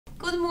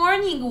Good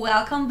morning,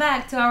 welcome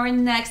back to our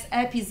next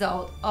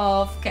episode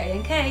of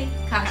K&K,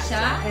 Kasia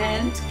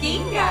and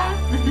Kinga.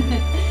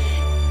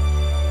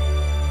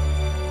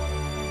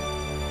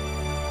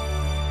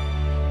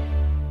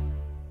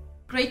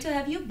 Great to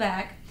have you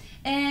back.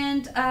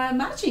 And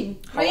Marcin,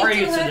 How are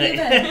you today?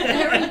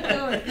 Very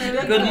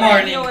good. Good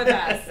morning. You're with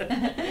us.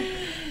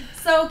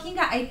 So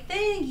Kinga, I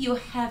think you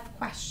have a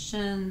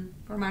question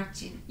for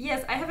Marcin.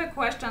 Yes, I have a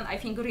question, I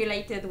think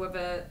related with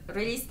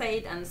real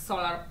estate and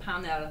solar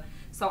panel.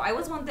 So I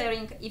was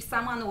wondering if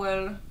someone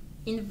will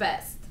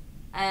invest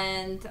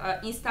and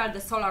install the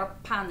solar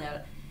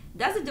panel,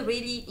 does it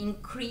really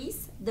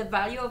increase the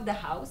value of the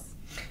house?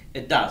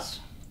 It does,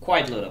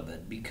 quite a little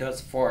bit,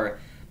 because for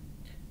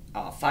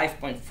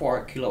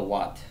 5.4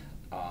 kilowatt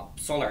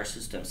solar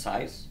system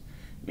size,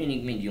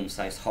 meaning medium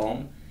sized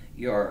home,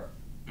 your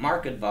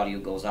market value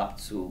goes up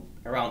to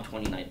around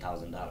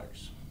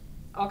 $29,000.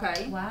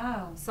 Okay.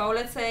 Wow. So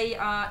let's say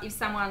if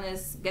someone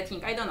is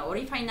getting, I don't know,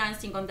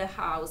 refinancing on the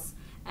house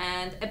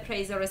and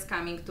appraiser is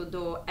coming to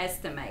do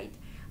estimate,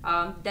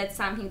 that's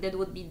something that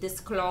would be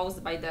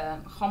disclosed by the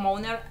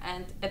homeowner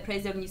and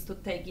appraiser needs to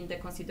take into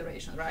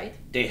consideration, right?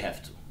 They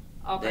have to.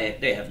 Okay.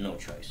 They have no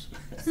choice.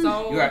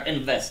 So you are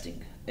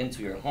investing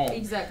into your home.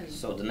 Exactly.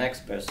 So the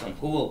next person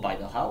who will buy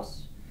the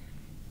house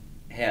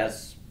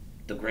has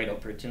the great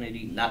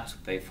opportunity not to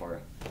pay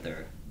for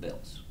their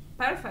bills.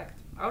 Perfect.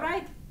 All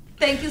right.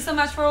 Thank you so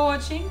much for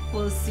watching.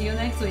 We'll see you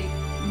next week.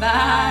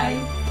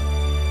 Bye.